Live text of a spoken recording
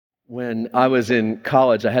When I was in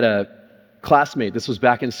college, I had a classmate. This was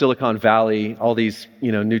back in Silicon Valley. All these,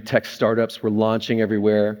 new tech startups were launching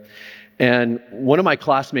everywhere. And one of my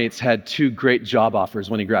classmates had two great job offers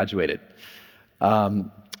when he graduated.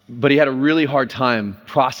 But he had a really hard time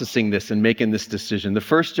processing this and making this decision. The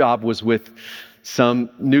first job was with some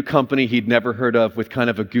new company he'd never heard of with kind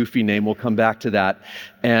of a goofy name. We'll come back to that.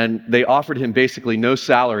 And they offered him basically no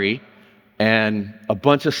salary and a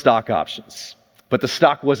bunch of stock options. But the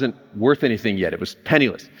stock wasn't worth anything yet. It was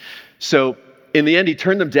penniless. So in the end, he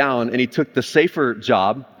turned them down and he took the safer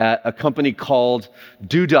job at a company called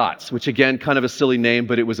Do Dots, which again, kind of a silly name,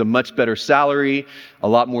 but it was a much better salary, a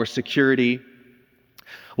lot more security.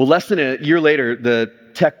 Well, less than a year later, the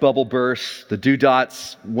tech bubble burst, the Do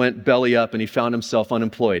Dots went belly up, and he found himself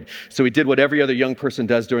unemployed. So he did what every other young person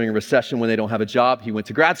does during a recession when they don't have a job. He went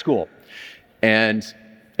to grad school, and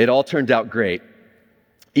it all turned out great.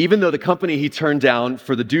 Even though the company he turned down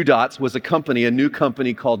for the Do Dots was a new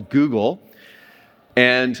company called Google,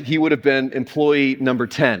 and he would have been employee number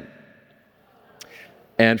 10.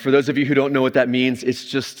 And for those of you who don't know what that means, it's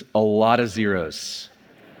just a lot of zeros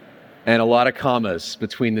and a lot of commas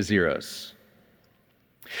between the zeros.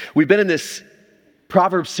 We've been in this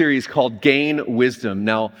Proverbs series called Gain Wisdom.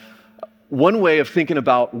 Now, one way of thinking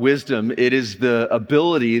about wisdom, it is the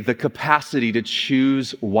ability, the capacity to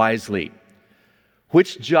choose wisely.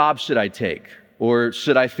 Which job should I take? Or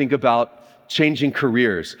should I think about changing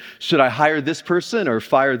careers? Should I hire this person or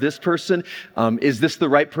fire this person? Is this the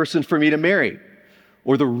right person for me to marry?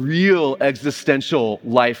 Or the real existential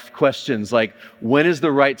life questions like, when is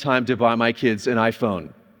the right time to buy my kids an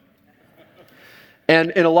iPhone?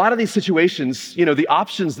 And in a lot of these situations, the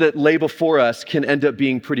options that lay before us can end up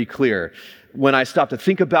being pretty clear. When I stop to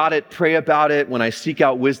think about it, pray about it, when I seek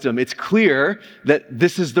out wisdom, it's clear that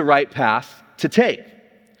this is the right path to take.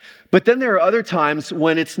 But then there are other times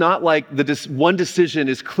when it's not like one decision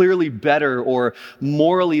is clearly better or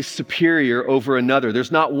morally superior over another.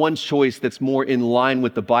 There's not one choice that's more in line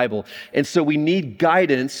with the Bible. And so we need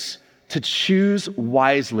guidance to choose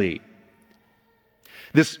wisely.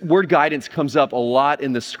 This word guidance comes up a lot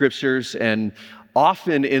in the scriptures and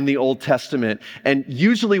often in the Old Testament. And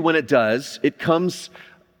usually when it does, it comes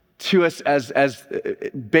to us as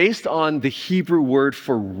based on the Hebrew word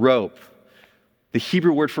for rope. The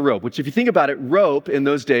Hebrew word for rope, which if you think about it, rope in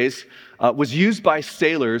those days was used by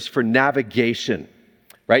sailors for navigation,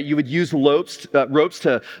 right? You would use ropes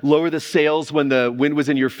to lower the sails when the wind was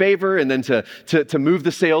in your favor, and then to move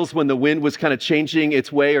the sails when the wind was kind of changing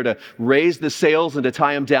its way, or to raise the sails and to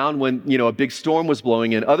tie them down when, a big storm was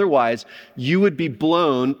blowing in. Otherwise, you would be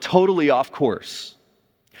blown totally off course.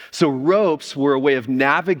 So ropes were a way of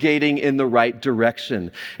navigating in the right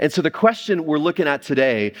direction. And so the question we're looking at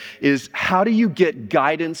today is, how do you get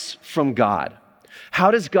guidance from God?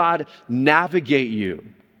 How does God navigate you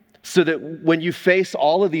so that when you face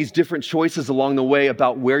all of these different choices along the way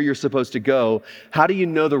about where you're supposed to go, how do you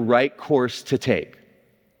know the right course to take?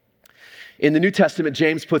 In the New Testament,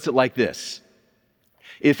 James puts it like this.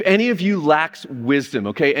 If any of you lacks wisdom,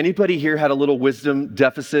 okay, anybody here had a little wisdom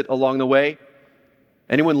deficit along the way?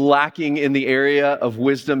 Anyone lacking in the area of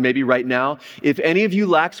wisdom, maybe right now? If any of you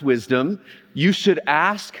lacks wisdom, you should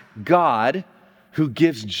ask God, who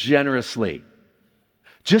gives generously.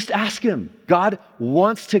 Just ask him. God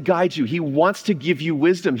wants to guide you. He wants to give you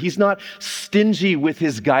wisdom. He's not stingy with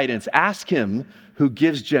his guidance. Ask him, who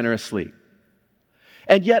gives generously.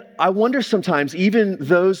 And yet, I wonder sometimes, even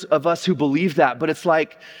those of us who believe that, but it's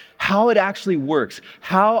like, how it actually works,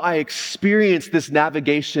 how I experience this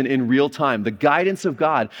navigation in real time, the guidance of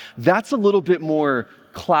God, that's a little bit more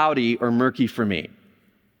cloudy or murky for me.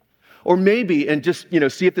 Or maybe, and just,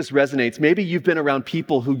 see if this resonates, maybe you've been around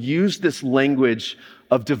people who use this language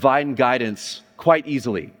of divine guidance quite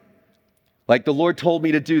easily. Like, the Lord told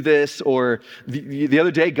me to do this, or the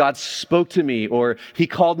other day God spoke to me, or he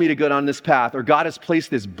called me to go down this path, or God has placed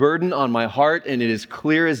this burden on my heart and it is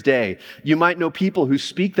clear as day. You might know people who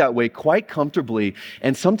speak that way quite comfortably,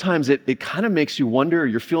 and sometimes it kind of makes you wonder, or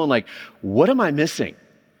you're feeling like, what am I missing?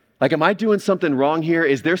 Like, am I doing something wrong here?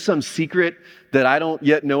 Is there some secret that I don't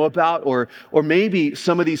yet know about? Or maybe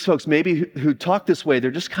some of these folks, who talk this way,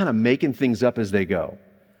 they're just kind of making things up as they go.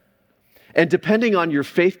 And depending on your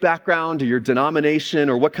faith background or your denomination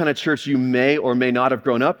or what kind of church you may or may not have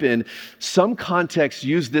grown up in, some contexts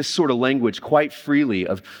use this sort of language quite freely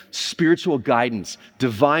of spiritual guidance,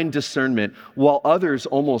 divine discernment, while others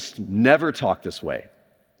almost never talk this way.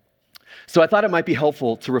 So I thought it might be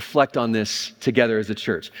helpful to reflect on this together as a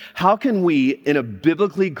church. How can we, in a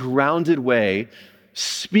biblically grounded way,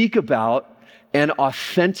 speak about and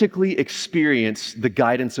authentically experience the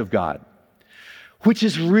guidance of God? which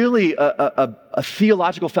is really a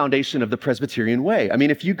theological foundation of the Presbyterian way. I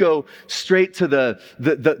mean, if you go straight to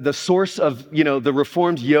the source of, the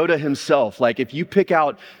Reformed Yoda himself, like if you pick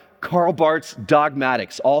out Karl Barth's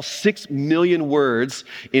Dogmatics, all 6 million words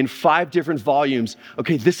in 5 different volumes,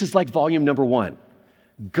 okay, this is like volume number 1.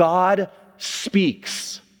 God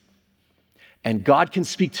speaks, and God can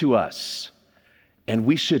speak to us, and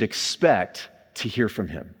we should expect to hear from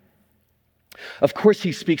him. Of course,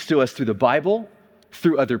 he speaks to us through the Bible,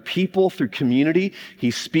 through other people, through community.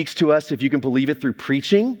 He speaks to us, if you can believe it, through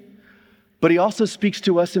preaching, but he also speaks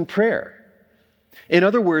to us in prayer. In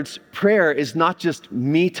other words, prayer is not just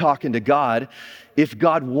me talking to God. If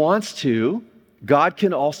God wants to, God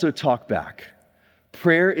can also talk back.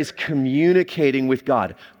 Prayer is communicating with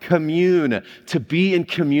God. Commune, to be in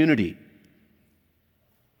community.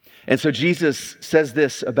 And so Jesus says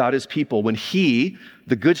this about his people. When he,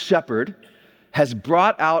 the good shepherd, has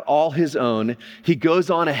brought out all his own, he goes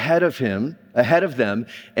on ahead of them,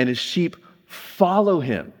 and his sheep follow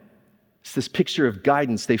him. It's this picture of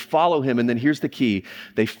guidance. They follow him, and then here's the key.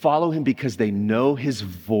 They follow him because they know his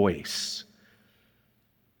voice.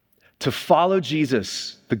 To follow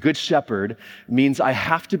Jesus, the Good Shepherd, means I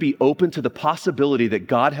have to be open to the possibility that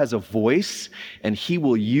God has a voice, and he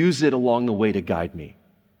will use it along the way to guide me.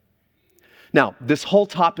 Now, this whole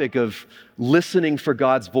topic of listening for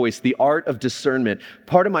God's voice, the art of discernment,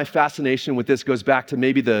 part of my fascination with this goes back to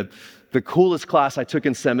maybe the coolest class I took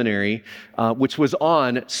in seminary, which was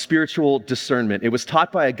on spiritual discernment. It was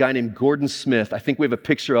taught by a guy named Gordon Smith. I think we have a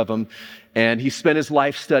picture of him. And he spent his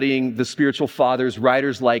life studying the spiritual fathers,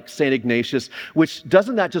 writers like St. Ignatius, which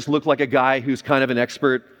doesn't that just look like a guy who's kind of an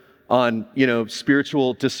expert on,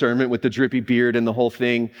 spiritual discernment with the drippy beard and the whole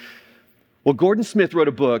thing? Well, Gordon Smith wrote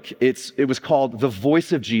a book. It was called The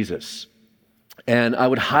Voice of Jesus. And I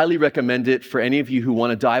would highly recommend it for any of you who want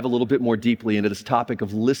to dive a little bit more deeply into this topic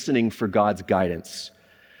of listening for God's guidance.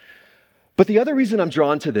 But the other reason I'm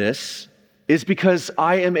drawn to this is because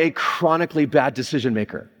I am a chronically bad decision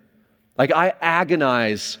maker. Like, I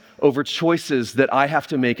agonize over choices that I have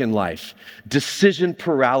to make in life. Decision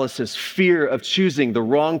paralysis, fear of choosing the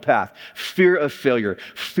wrong path, fear of failure,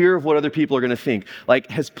 fear of what other people are going to think,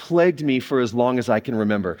 has plagued me for as long as I can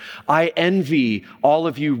remember. I envy all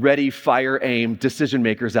of you ready, fire, aim decision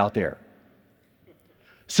makers out there.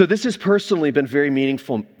 So this has personally been very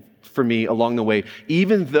meaningful for me along the way,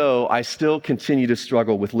 even though I still continue to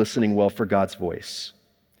struggle with listening well for God's voice.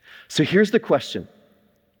 So here's the question.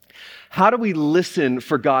 How do we listen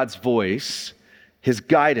for God's voice, his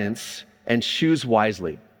guidance, and choose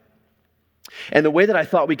wisely? And the way that I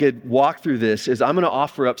thought we could walk through this is I'm going to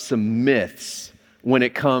offer up some myths when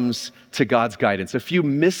it comes to God's guidance, a few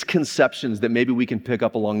misconceptions that maybe we can pick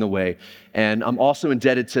up along the way. And I'm also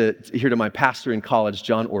indebted to my pastor in college,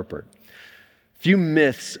 John Orper. A few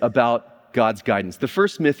myths about God's guidance. The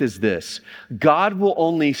first myth is this: God will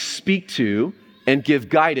only speak to and give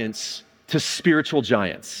guidance to spiritual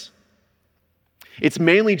giants. It's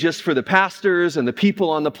mainly just for the pastors and the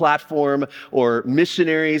people on the platform or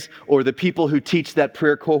missionaries or the people who teach that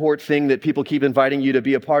prayer cohort thing that people keep inviting you to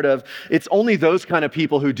be a part of. It's only those kind of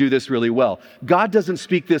people who do this really well. God doesn't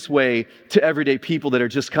speak this way to everyday people that are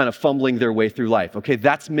just kind of fumbling their way through life. Okay,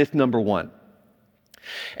 that's myth number 1.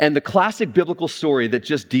 And the classic biblical story that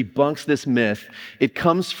just debunks this myth, it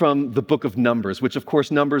comes from the book of Numbers, which of course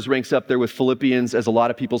Numbers ranks up there with Philippians as a lot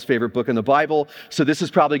of people's favorite book in the Bible. So this is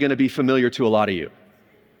probably going to be familiar to a lot of you.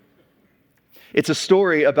 It's a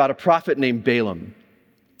story about a prophet named Balaam.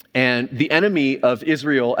 And the enemy of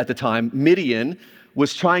Israel at the time, Midian,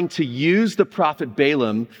 was trying to use the prophet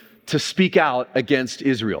Balaam to speak out against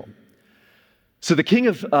Israel. So the king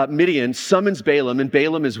of Midian summons Balaam, and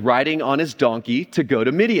Balaam is riding on his donkey to go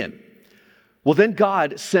to Midian. Well, then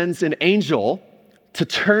God sends an angel to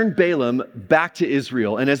turn Balaam back to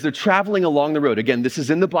Israel. And as they're traveling along the road, again, this is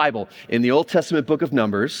in the Bible, in the Old Testament book of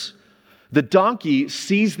Numbers, the donkey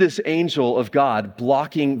sees this angel of God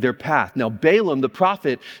blocking their path. Now, Balaam, the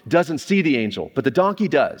prophet, doesn't see the angel, but the donkey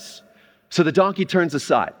does. So the donkey turns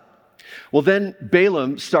aside. Well, then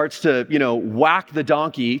Balaam starts to, whack the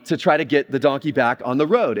donkey to try to get the donkey back on the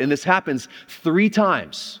road. And this happens 3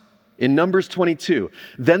 times in Numbers 22.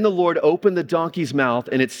 Then the Lord opened the donkey's mouth,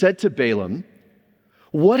 and it said to Balaam,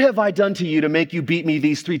 "What have I done to you to make you beat me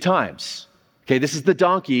these 3 times?" Okay, this is the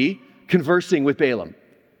donkey conversing with Balaam.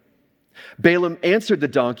 Balaam answered the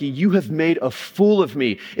donkey, "You have made a fool of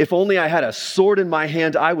me. If only I had a sword in my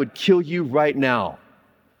hand, I would kill you right now."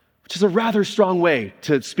 Which is a rather strong way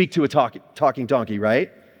to speak to a talking donkey, right?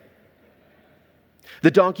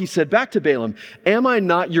 The donkey said back to Balaam, "Am I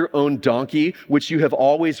not your own donkey, which you have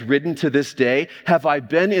always ridden to this day? Have I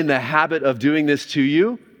been in the habit of doing this to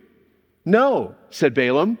you?" "No," said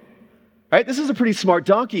Balaam. Right? This is a pretty smart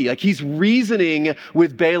donkey. Like, he's reasoning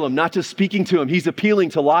with Balaam, not just speaking to him. He's appealing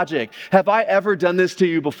to logic. "Have I ever done this to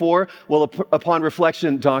you before?" "Well, upon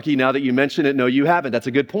reflection, donkey, now that you mention it, no, you haven't." That's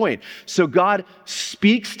a good point. So God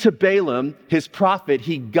speaks to Balaam, his prophet.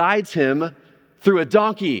 He guides him through a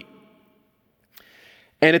donkey.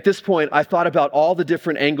 And at this point, I thought about all the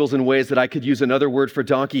different angles and ways that I could use another word for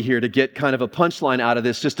donkey here to get kind of a punchline out of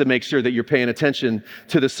this, just to make sure that you're paying attention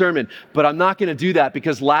to the sermon. But I'm not going to do that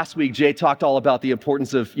because last week Jay talked all about the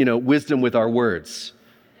importance of, wisdom with our words.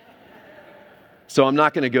 So I'm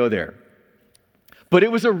not going to go there. But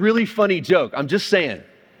it was a really funny joke. I'm just saying.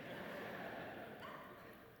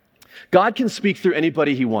 God can speak through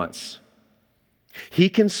anybody he wants. He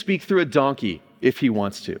can speak through a donkey if he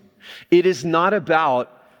wants to. It is not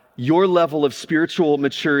about your level of spiritual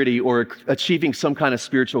maturity or achieving some kind of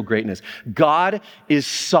spiritual greatness. God is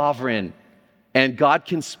sovereign, and God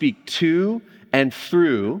can speak to and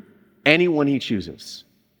through anyone he chooses.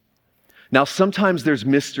 Now, sometimes there's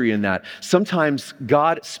mystery in that. Sometimes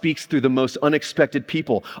God speaks through the most unexpected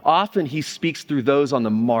people. Often he speaks through those on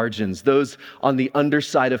the margins, those on the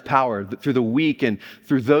underside of power, through the weak, and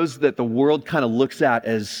through those that the world kind of looks at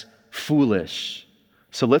as foolish.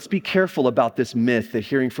 So let's be careful about this myth that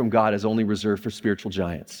hearing from God is only reserved for spiritual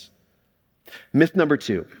giants. Myth number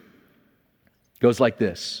 2 goes like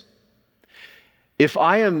this. If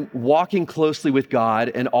I am walking closely with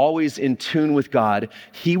God and always in tune with God,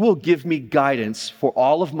 he will give me guidance for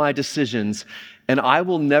all of my decisions, and I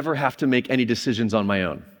will never have to make any decisions on my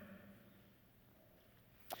own.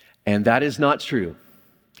 And that is not true,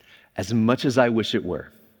 as much as I wish it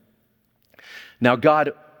were. Now,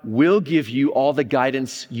 God will give you all the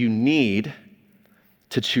guidance you need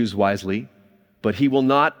to choose wisely, but he will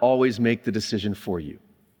not always make the decision for you.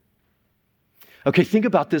 Okay, think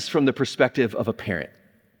about this from the perspective of a parent.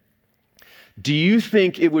 Do you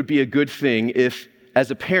think it would be a good thing if, as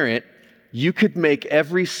a parent, you could make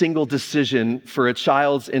every single decision for a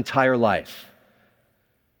child's entire life?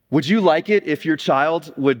 Would you like it if your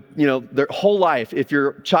child would, their whole life, if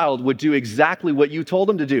your child would do exactly what you told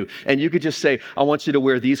them to do? And you could just say, "I want you to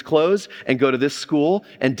wear these clothes and go to this school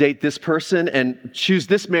and date this person and choose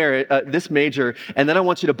this major. And then I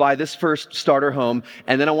want you to buy this first starter home.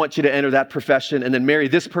 And then I want you to enter that profession and then marry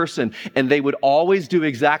this person." And they would always do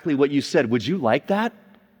exactly what you said. Would you like that?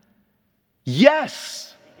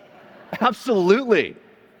 Yes, absolutely.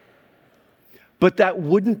 But that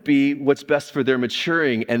wouldn't be what's best for their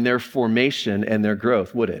maturing and their formation and their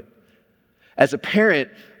growth, would it? As a parent,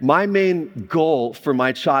 my main goal for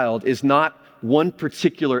my child is not one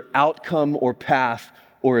particular outcome or path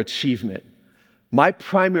or achievement. My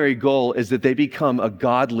primary goal is that they become a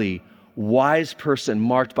godly, wise person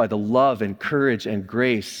marked by the love and courage and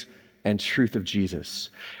grace and truth of Jesus.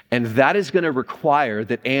 And that is going to require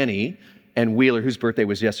that Annie and Wheeler, whose birthday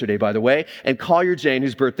was yesterday, by the way, and Collier Jane,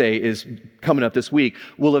 whose birthday is coming up this week,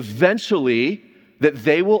 will eventually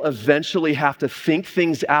have to think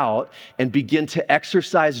things out and begin to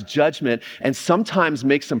exercise judgment and sometimes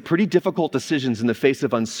make some pretty difficult decisions in the face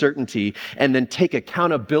of uncertainty, and then take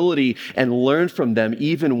accountability and learn from them,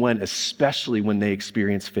 especially when they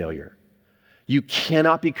experience failure. You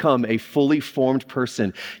cannot become a fully formed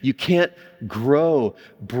person. You can't grow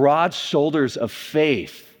broad shoulders of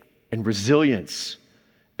faith and resilience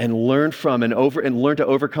and learn from and learn to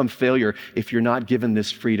overcome failure if you're not given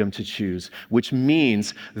this freedom to choose, which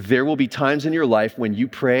means there will be times in your life when you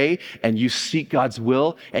pray and you seek God's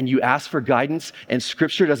will and you ask for guidance, and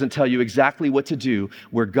Scripture doesn't tell you exactly what to do.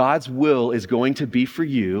 Where God's will is going to be for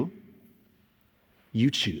you, you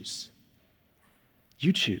choose.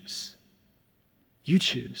 You choose. You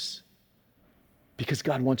choose. Because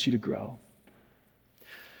God wants you to grow.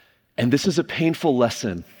 And this is a painful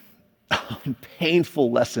lesson.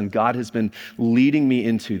 Painful lesson God has been leading me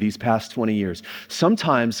into these past 20 years.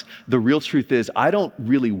 Sometimes the real truth is I don't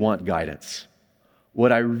really want guidance.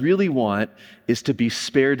 What I really want is to be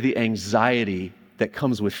spared the anxiety that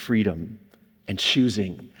comes with freedom and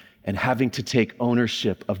choosing and having to take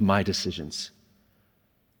ownership of my decisions.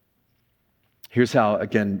 Here's how,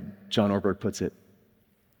 again, John Ortberg puts it.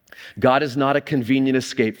 God is not a convenient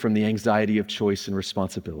escape from the anxiety of choice and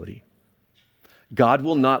responsibility. God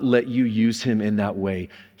will not let you use him in that way.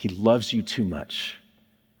 He loves you too much,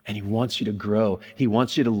 and he wants you to grow. He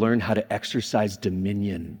wants you to learn how to exercise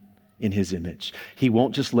dominion in his image. He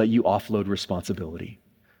won't just let you offload responsibility.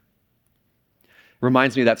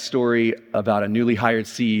 Reminds me of that story about a newly hired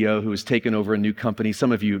CEO who has taken over a new company.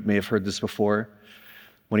 Some of you may have heard this before.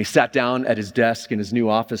 When he sat down at his desk in his new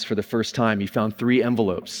office for the first time, he found 3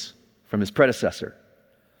 envelopes from his predecessor.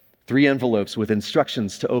 3 envelopes with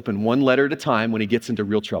instructions to open one letter at a time when he gets into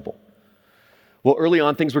real trouble. Well, early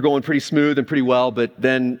on, things were going pretty smooth and pretty well, but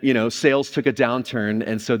then, sales took a downturn,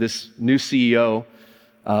 and so this new CEO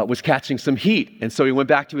was catching some heat. And so he went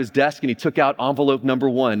back to his desk and he took out envelope number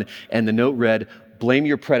 1, and the note read, "Blame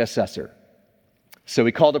your predecessor." So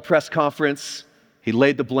he called a press conference, he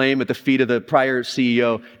laid the blame at the feet of the prior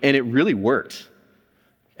CEO, and it really worked.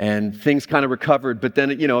 And things kind of recovered, but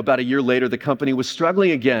then, about a year later, the company was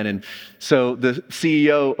struggling again. And so the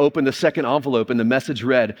CEO opened the second envelope and the message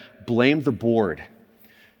read, "Blame the board,"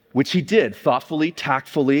 which he did thoughtfully,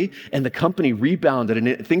 tactfully, and the company rebounded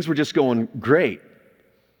and things were just going great.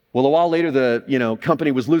 Well, a while later, the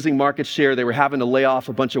company was losing market share. They were having to lay off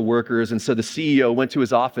a bunch of workers. And so the CEO went to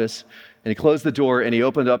his office and he closed the door and he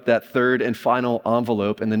opened up that third and final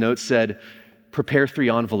envelope. And the note said, "Prepare 3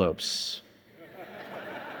 envelopes."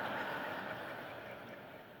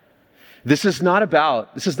 This is not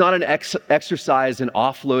an exercise in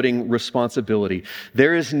offloading responsibility.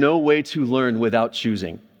 There is no way to learn without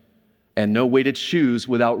choosing, and no way to choose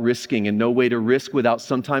without risking, and no way to risk without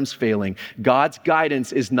sometimes failing. God's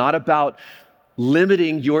guidance is not about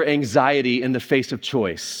limiting your anxiety in the face of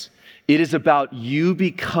choice. It is about you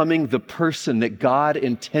becoming the person that God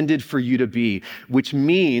intended for you to be, which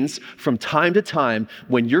means from time to time,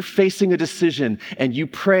 when you're facing a decision and you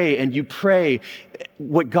pray,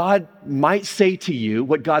 what God might say to you,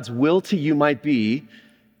 what God's will to you might be,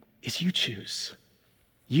 is you choose.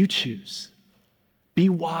 You choose. Be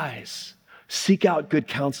wise. Seek out good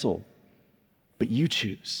counsel, but you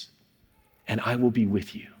choose, and I will be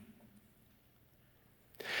with you.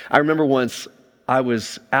 I remember once I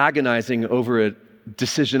was agonizing over a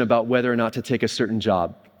decision about whether or not to take a certain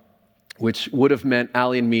job, which would have meant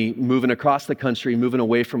Allie and me moving across the country, moving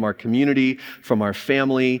away from our community, from our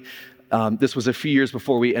family. This was a few years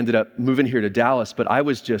before we ended up moving here to Dallas, but I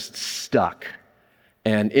was just stuck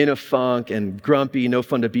and in a funk and grumpy, no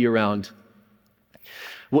fun to be around.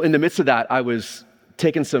 Well, in the midst of that, I was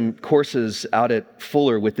taking some courses out at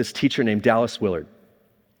Fuller with this teacher named Dallas Willard.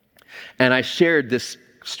 And I shared this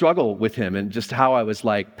struggle with him and just how I was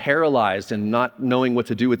paralyzed and not knowing what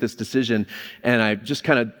to do with this decision. And I just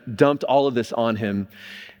kind of dumped all of this on him.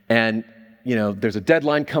 And, there's a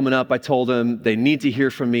deadline coming up. I told him they need to hear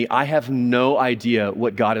from me. I have no idea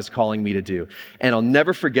what God is calling me to do. And I'll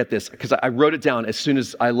never forget this because I wrote it down as soon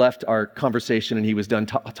as I left our conversation and he was done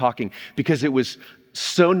talking, because it was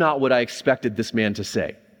so not what I expected this man to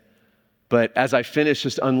say. But as I finished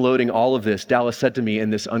just unloading all of this, Dallas said to me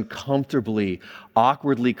in this uncomfortably,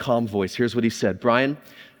 awkwardly calm voice, here's what he said: "Brian,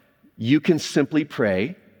 you can simply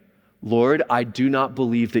pray, 'Lord, I do not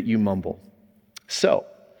believe that you mumble. So,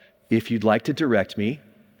 if you'd like to direct me,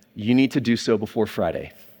 you need to do so before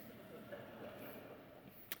Friday.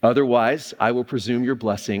 Otherwise, I will presume your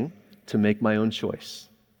blessing to make my own choice.'"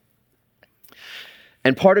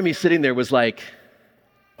 And part of me sitting there was like,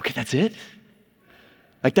 okay, that's it?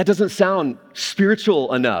 That doesn't sound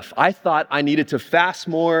spiritual enough. I thought I needed to fast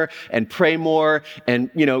more and pray more and,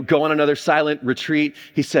 go on another silent retreat.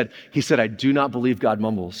 He said, "I do not believe God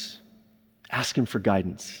mumbles. Ask him for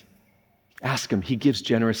guidance. Ask him. He gives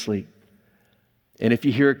generously. And if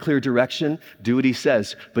you hear a clear direction, do what he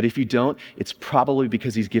says. But if you don't, it's probably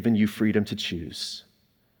because he's given you freedom to choose."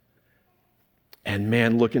 And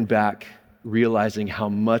man, looking back, realizing how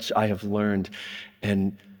much I have learned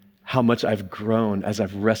and how much I've grown as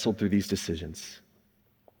I've wrestled through these decisions.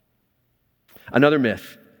 Another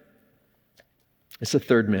myth. It's the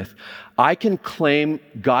third myth. I can claim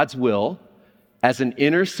God's will as an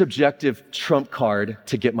inner subjective trump card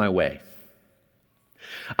to get my way.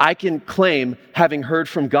 I can claim having heard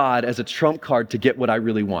from God as a trump card to get what I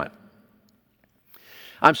really want.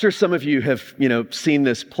 I'm sure some of you have, seen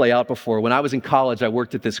this play out before. When I was in college, I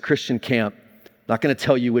worked at this Christian camp. Not going to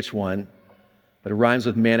tell you which one, but it rhymes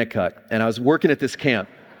with Manicut. And I was working at this camp.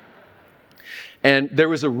 And there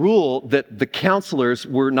was a rule that the counselors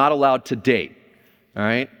were not allowed to date, all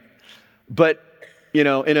right? But, in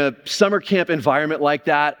a summer camp environment like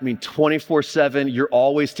that, 24/7, you're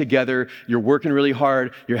always together, you're working really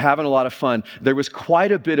hard, you're having a lot of fun. There was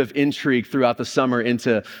quite a bit of intrigue throughout the summer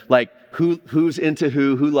into, who's into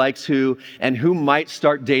who likes who, and who might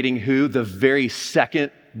start dating who the very second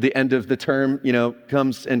the end of the term,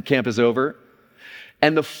 comes and camp is over.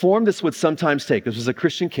 And the form this would sometimes take, this was a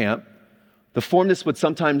Christian camp, the form this would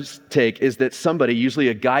sometimes take is that somebody, usually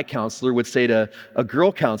a guy counselor, would say to a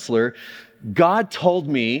girl counselor, "God told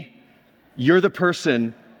me you're the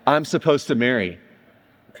person I'm supposed to marry.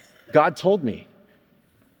 God told me."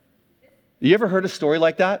 You ever heard a story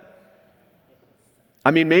like that? I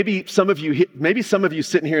mean, maybe some of you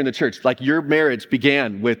sitting here in the church, like your marriage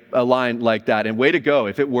began with a line like that, and way to go.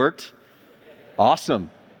 If it worked, awesome.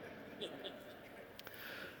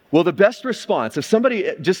 Well, the best response, if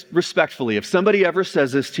somebody, just respectfully, if somebody ever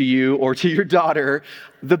says this to you or to your daughter,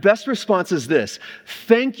 the best response is this: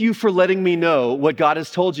 thank you for letting me know what God has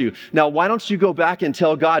told you. Now, why don't you go back and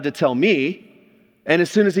tell God to tell me, and as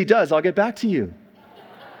soon as he does, I'll get back to you.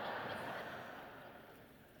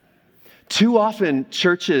 Too often,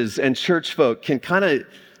 churches and church folk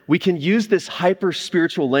we can use this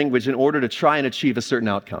hyper-spiritual language in order to try and achieve a certain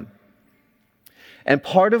outcome. And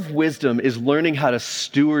part of wisdom is learning how to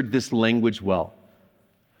steward this language well.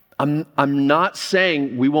 I'm not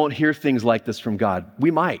saying we won't hear things like this from God. We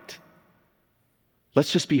might.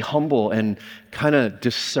 Let's just be humble and kind of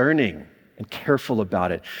discerning and careful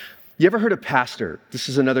about it. You ever heard a pastor, this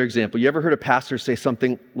is another example, you ever heard a pastor say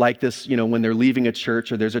something like this, when they're leaving a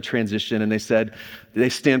church or there's a transition, and they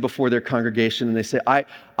stand before their congregation and they say,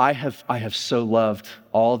 I have so loved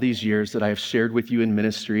all these years that I have shared with you in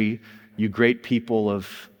ministry, you great people of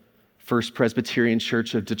First Presbyterian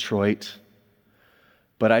Church of Detroit,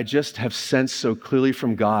 but I just have sensed so clearly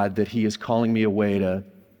from God that he is calling me away to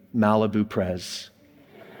Malibu Pres.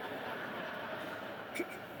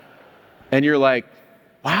 And you're like,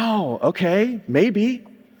 wow, okay, maybe.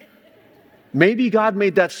 Maybe God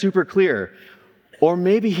made that super clear. Or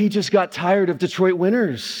maybe he just got tired of Detroit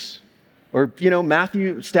winners. Or,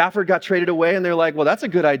 Matthew Stafford got traded away and they're like, well, that's a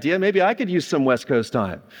good idea. Maybe I could use some West Coast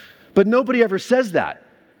time. But nobody ever says that.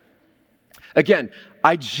 Again,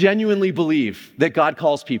 I genuinely believe that God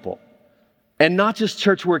calls people. And not just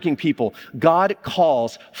church-working people. God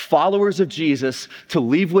calls followers of Jesus to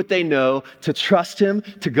leave what they know, to trust him,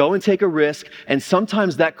 to go and take a risk. And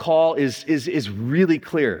sometimes that call is really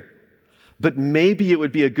clear. But maybe it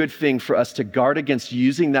would be a good thing for us to guard against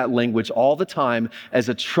using that language all the time as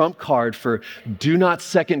a trump card for do not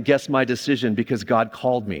second guess my decision because God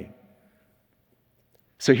called me.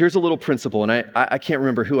 So here's a little principle, and I can't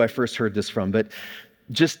remember who I first heard this from, but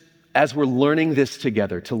just as we're learning this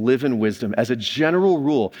together to live in wisdom, as a general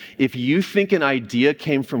rule, if you think an idea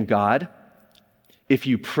came from God, if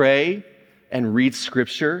you pray and read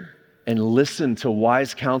scripture and listen to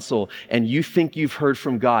wise counsel and you think you've heard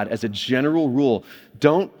from God, as a general rule,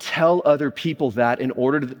 don't tell other people that in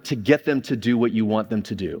order to get them to do what you want them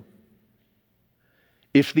to do.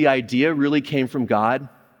 If the idea really came from God,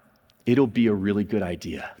 it'll be a really good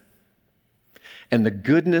idea. And the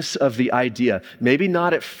goodness of the idea, maybe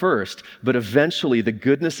not at first, but eventually the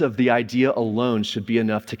goodness of the idea alone should be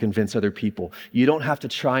enough to convince other people. You don't have to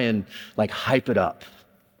try and hype it up.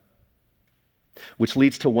 Which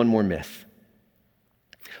leads to one more myth.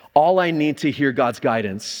 All I need to hear God's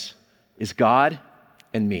guidance is God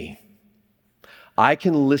and me. I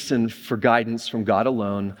can listen for guidance from God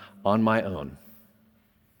alone on my own.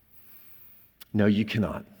 No, you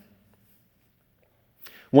cannot.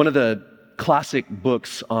 One of the classic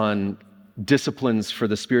books on disciplines for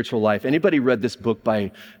the spiritual life. Anybody read this book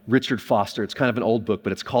by Richard Foster? It's kind of an old book,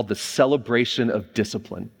 but it's called The Celebration of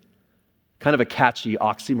Discipline. Kind of a catchy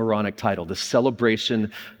oxymoronic title, The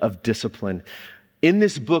Celebration of Discipline. In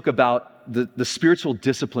this book about the spiritual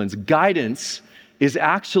disciplines, guidance is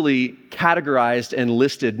actually categorized and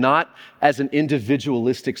listed not as an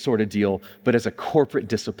individualistic sort of deal, but as a corporate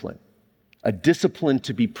discipline. A discipline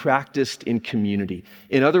to be practiced in community.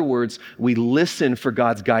 In other words, we listen for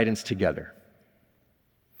God's guidance together.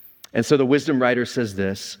 And so the wisdom writer says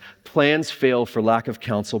this: plans fail for lack of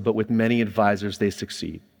counsel, but with many advisors they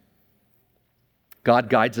succeed. God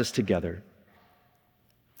guides us together.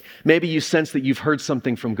 Maybe you sense that you've heard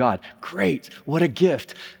something from God. Great, what a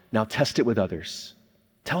gift. Now test it with others.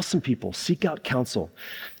 Tell some people, seek out counsel.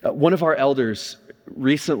 One of our elders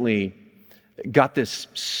recently got this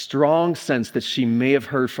strong sense that she may have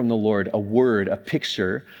heard from the Lord a word, a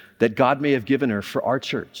picture that God may have given her for our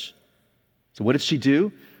church. So what did she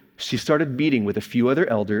do? She started meeting with a few other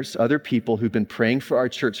elders, other people who've been praying for our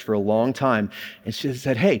church for a long time. And she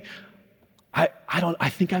said, hey, I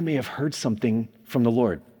think I may have heard something from the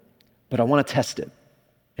Lord, but I want to test it.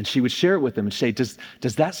 And she would share it with them and say, does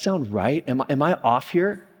that sound right? Am I off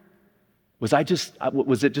here? Was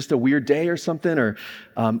it just a weird day or something? Or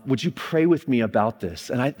would you pray with me about this?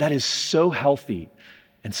 And that is so healthy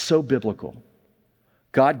and so biblical.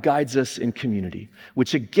 God guides us in community,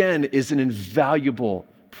 which again is an invaluable,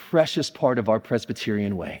 precious part of our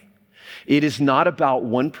Presbyterian way. It is not about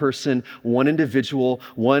one person, one individual,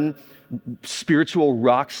 one spiritual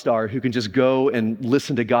rock star who can just go and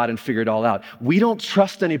listen to God and figure it all out. We don't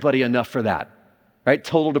trust anybody enough for that, right?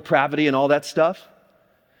 Total depravity and all that stuff.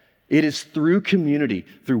 It is through community,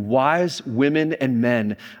 through wise women and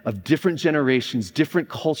men of different generations, different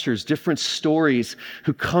cultures, different stories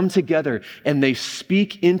who come together and they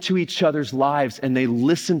speak into each other's lives and they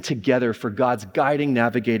listen together for God's guiding,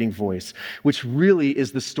 navigating voice, which really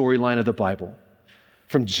is the storyline of the Bible.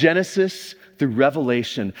 From Genesis through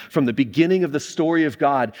Revelation, from the beginning of the story of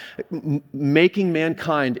God, making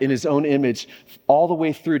mankind in his own image, all the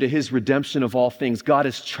way through to his redemption of all things, God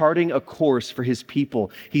is charting a course for his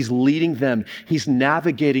people. He's leading them. He's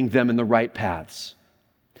navigating them in the right paths.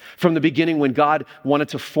 From the beginning, when God wanted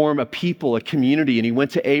to form a people, a community, and he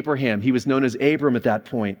went to Abraham, he was known as Abram at that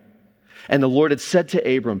point. And the Lord had said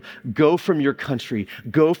to Abram, go from your country,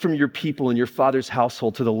 go from your people and your father's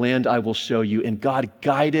household to the land I will show you. And God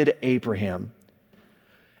guided Abraham.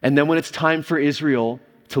 And then when it's time for Israel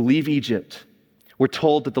to leave Egypt, we're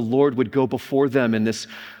told that the Lord would go before them in this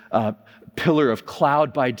pillar of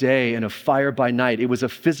cloud by day and of fire by night. It was a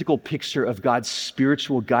physical picture of God's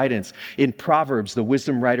spiritual guidance. In Proverbs, the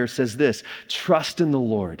wisdom writer says this, trust in the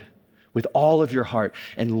Lord with all of your heart,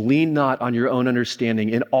 and lean not on your own understanding.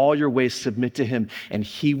 In all your ways submit to him, and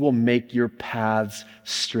he will make your paths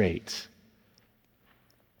straight.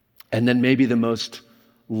 And then maybe the most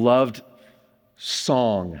loved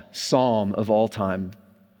psalm of all time.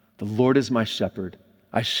 The Lord is my shepherd.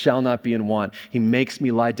 I shall not be in want. He makes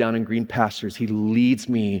me lie down in green pastures. He leads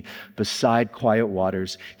me beside quiet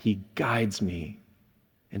waters. He guides me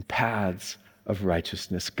in paths of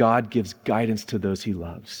righteousness. God gives guidance to those he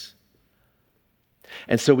loves.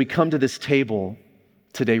 And so we come to this table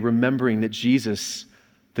today remembering that Jesus,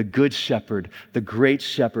 the good shepherd, the great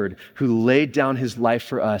shepherd who laid down his life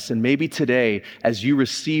for us. And maybe today, as you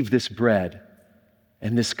receive this bread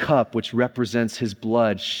and this cup, which represents his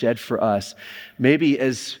blood shed for us, maybe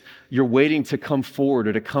as you're waiting to come forward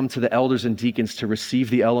or to come to the elders and deacons to receive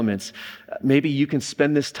the elements, maybe you can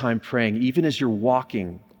spend this time praying, even as you're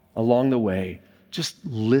walking along the way, just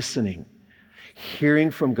listening, hearing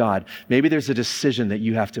from God. Maybe there's a decision that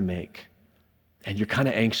you have to make and you're kind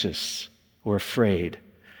of anxious or afraid,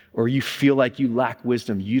 or you feel like you lack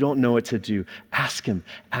wisdom. You don't know what to do. Ask him.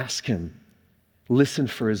 Listen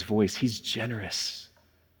for his voice. He's generous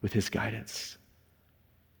with his guidance.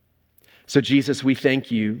 So Jesus, we thank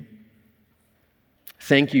you.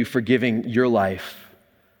 Thank you for giving your life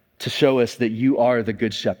to show us that you are the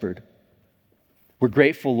good shepherd. We're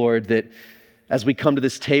grateful, Lord, that as we come to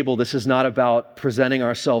this table, this is not about presenting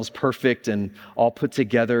ourselves perfect and all put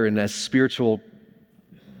together and as spiritual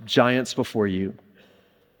giants before you.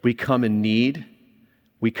 We come in need.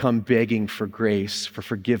 We come begging for grace, for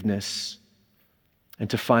forgiveness, and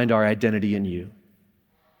to find our identity in you.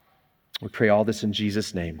 We pray all this in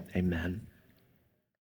Jesus' name. Amen.